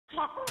Hey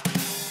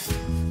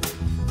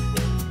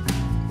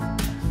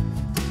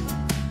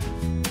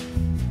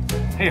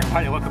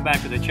everybody, welcome back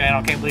to the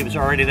channel. I can't believe it's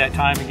already that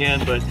time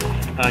again, but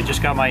I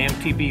just got my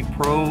MTB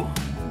Pro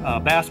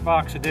Bass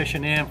Box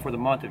Edition in for the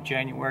month of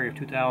January of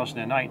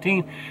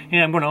 2019,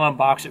 and I'm going to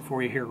unbox it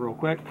for you here real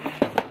quick.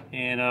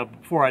 And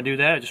before I do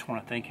that, I just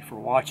want to thank you for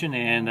watching,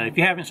 and if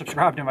you haven't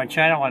subscribed to my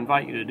channel, I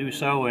invite you to do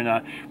so,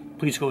 and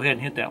please go ahead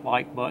and hit that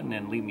like button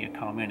and leave me a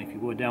comment, if you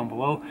would, down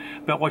below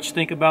about what you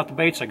think about the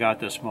baits I got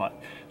this month.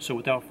 So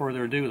without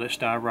further ado, let's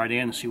dive right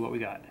in and see what we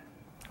got.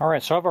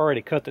 Alright, so I've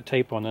already cut the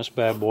tape on this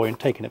bad boy and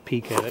taken a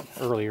peek at it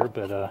earlier,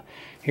 but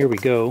here we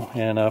go.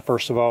 And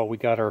first of all, we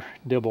got our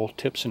Dibble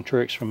tips and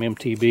tricks from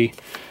MTB.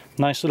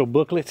 Nice little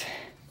booklet.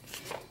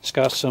 It's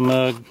got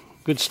some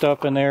good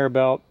stuff in there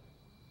about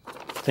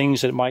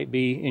things that might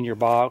be in your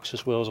box,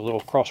 as well as a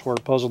little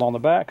crossword puzzle on the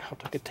back. I'll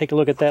take a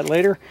look at that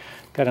later.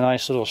 Got a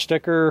nice little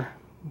sticker.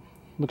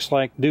 Looks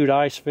like dude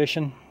ice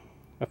fishing.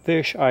 A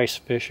fish ice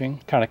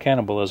fishing. Kind of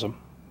cannibalism.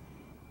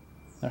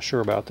 Not sure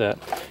about that.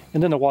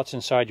 And then the what's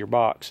inside your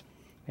box.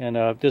 And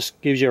this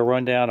gives you a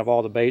rundown of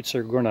all the baits that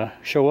are going to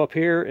show up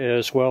here,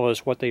 as well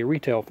as what they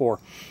retail for.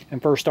 And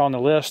first on the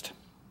list,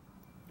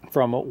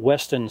 from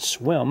Weston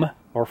Swim,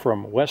 or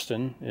from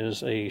Weston,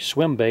 is a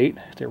swim bait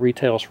that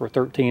retails for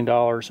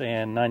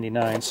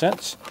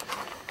 $13.99.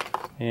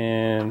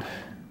 And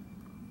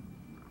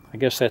I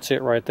guess that's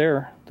it right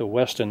there, the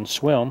Weston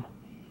Swim.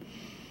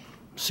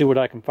 See what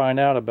I can find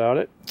out about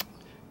it.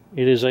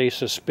 It is a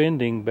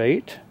suspending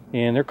bait,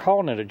 and they're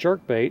calling it a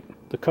jerk bait.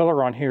 The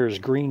color on here is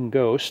Green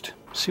Ghost.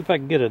 See if I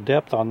can get a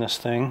depth on this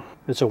thing.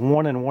 It's a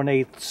 1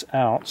 1/8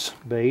 ounce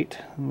bait.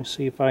 Let me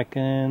see if I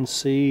can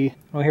see.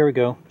 Oh, here we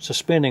go.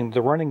 Suspending.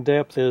 The running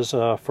depth is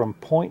from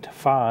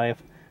 0.5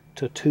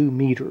 to 2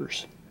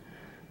 meters.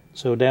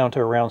 So down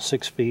to around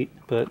 6 feet.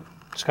 But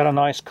it's got a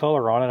nice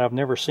color on it. I've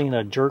never seen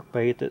a jerk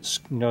bait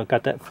that's, you know,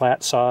 got that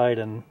flat side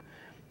and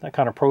that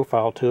kind of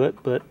profile to it.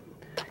 But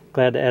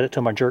glad to add it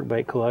to my jerk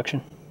bait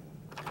collection.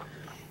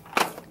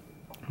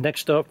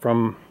 Next up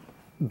from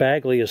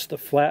Bagley is the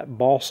Flat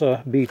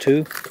Balsa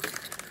B2,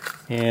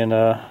 and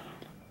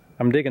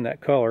I'm digging that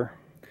color.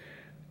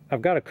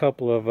 I've got a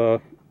couple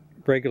of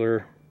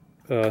regular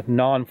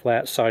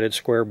non-flat sided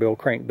square bill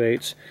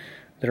crankbaits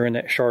that are in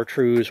that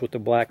chartreuse with the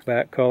black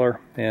back color,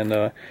 and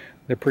they're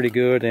pretty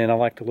good, and I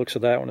like the looks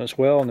of that one as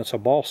well. And it's a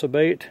balsa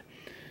bait,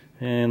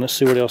 and let's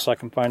see what else I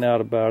can find out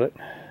about it.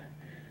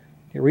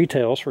 It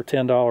retails for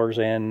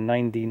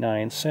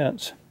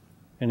 $10.99,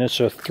 and it's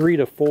a 3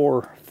 to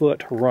 4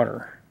 foot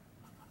runner.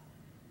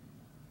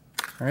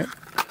 All right,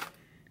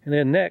 and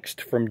then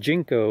next from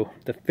Jinko,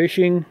 the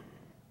Fishing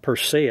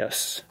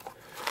Perseus,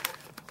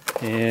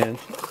 and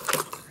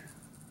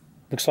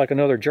looks like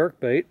another jerk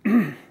bait.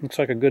 Looks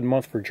like a good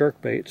month for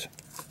jerk baits.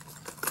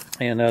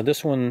 And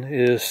this one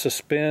is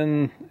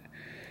suspend.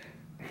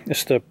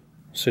 So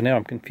now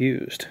I'm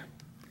confused.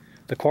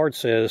 The card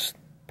says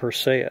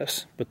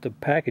Perseus, but the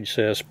package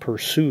says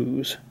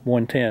Pursues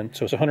 110.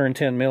 So it's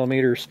 110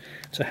 millimeters.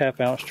 It's a 1/2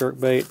 ounce jerk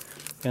bait,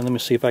 and let me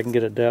see if I can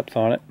get a depth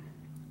on it.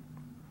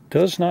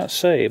 Does not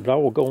say, but I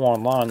will go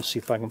online and see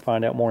if I can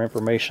find out more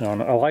information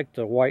on it. I like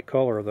the white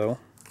color though.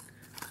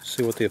 Let's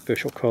see what the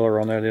official color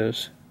on that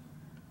is.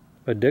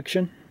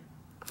 Addiction.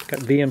 Got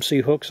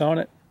VMC hooks on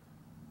it.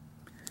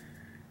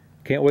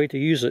 Can't wait to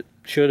use it.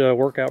 Should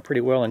work out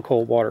pretty well in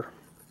cold water.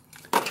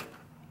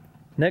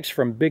 Next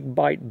from Big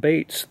Bite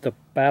Baits, the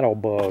Battle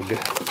Bug.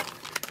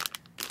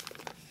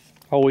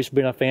 Always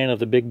been a fan of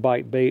the Big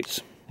Bite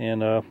Baits,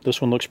 and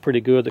this one looks pretty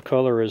good. The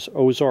color is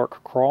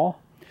Ozark Crawl.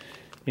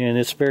 And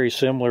it's very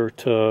similar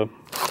to,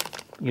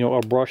 you know,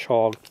 a brush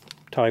hog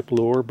type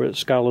lure, but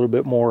it's got a little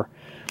bit more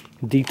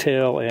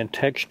detail and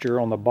texture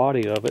on the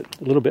body of it.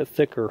 A little bit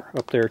thicker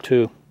up there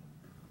too.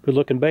 Good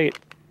looking bait.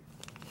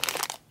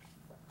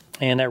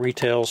 And that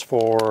retails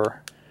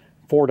for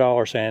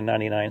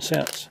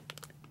 $4.99.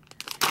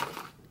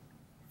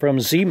 From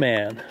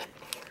Z-Man,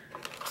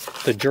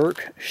 the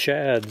Jerk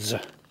Shads.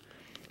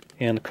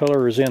 And the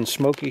color is in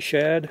Smoky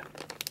Shad.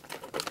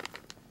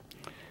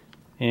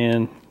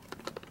 And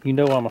you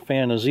know I'm a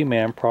fan of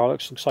Z-Man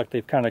products. Looks like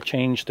they've kind of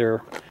changed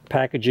their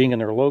packaging and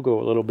their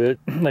logo a little bit.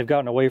 They've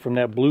gotten away from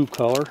that blue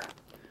color.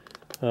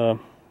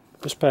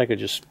 This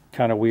package is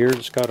kind of weird.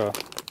 It's got a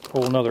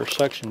whole nother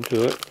section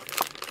to it.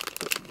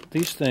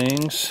 These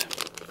things,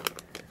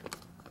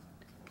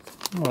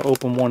 I'm going to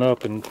open one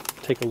up and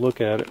take a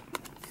look at it.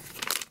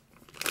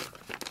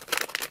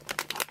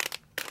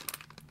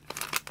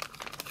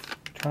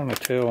 I'm trying to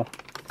tell.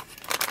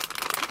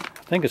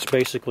 I think it's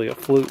basically a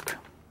fluke.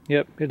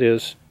 Yep, it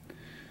is.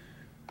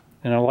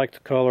 And I like the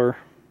color.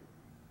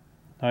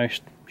 Nice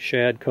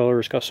shad color.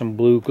 It's got some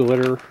blue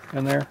glitter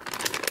in there.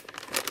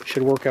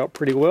 Should work out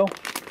pretty well.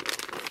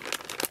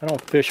 I don't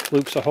fish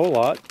flukes a whole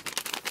lot,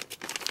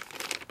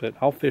 but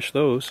I'll fish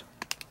those.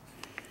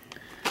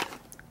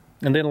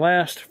 And then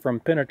last, from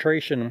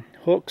Penetration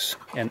Hooks,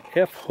 an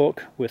F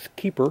hook with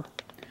keeper.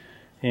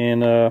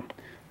 And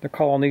they're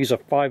calling these a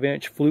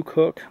 5-inch fluke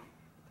hook.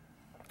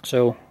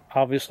 So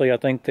obviously I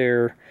think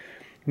they're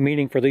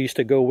meaning for these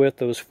to go with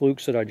those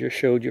flukes that I just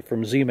showed you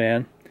from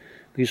Z-Man.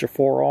 These are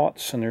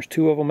 4/0, and there's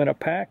 2 of them in a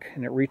pack,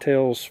 and it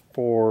retails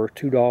for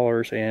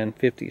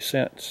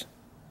 $2.50.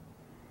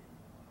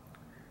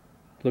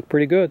 Look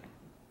pretty good.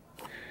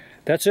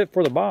 That's it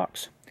for the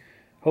box.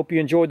 Hope you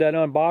enjoyed that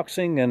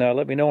unboxing, and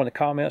let me know in the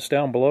comments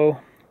down below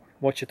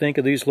what you think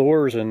of these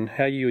lures and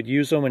how you would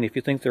use them, and if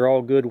you think they're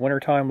all good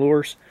wintertime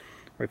lures,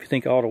 or if you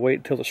think I ought to wait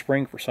until the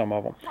spring for some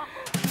of them.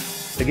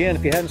 Again,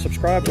 if you hadn't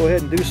subscribed, go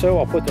ahead and do so.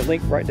 I'll put the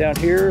link right down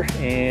here,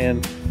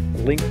 and a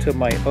link to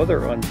my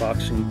other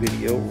unboxing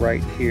video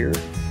right here.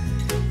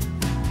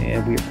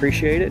 And we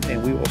appreciate it,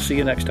 and we will see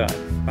you next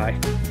time. Bye.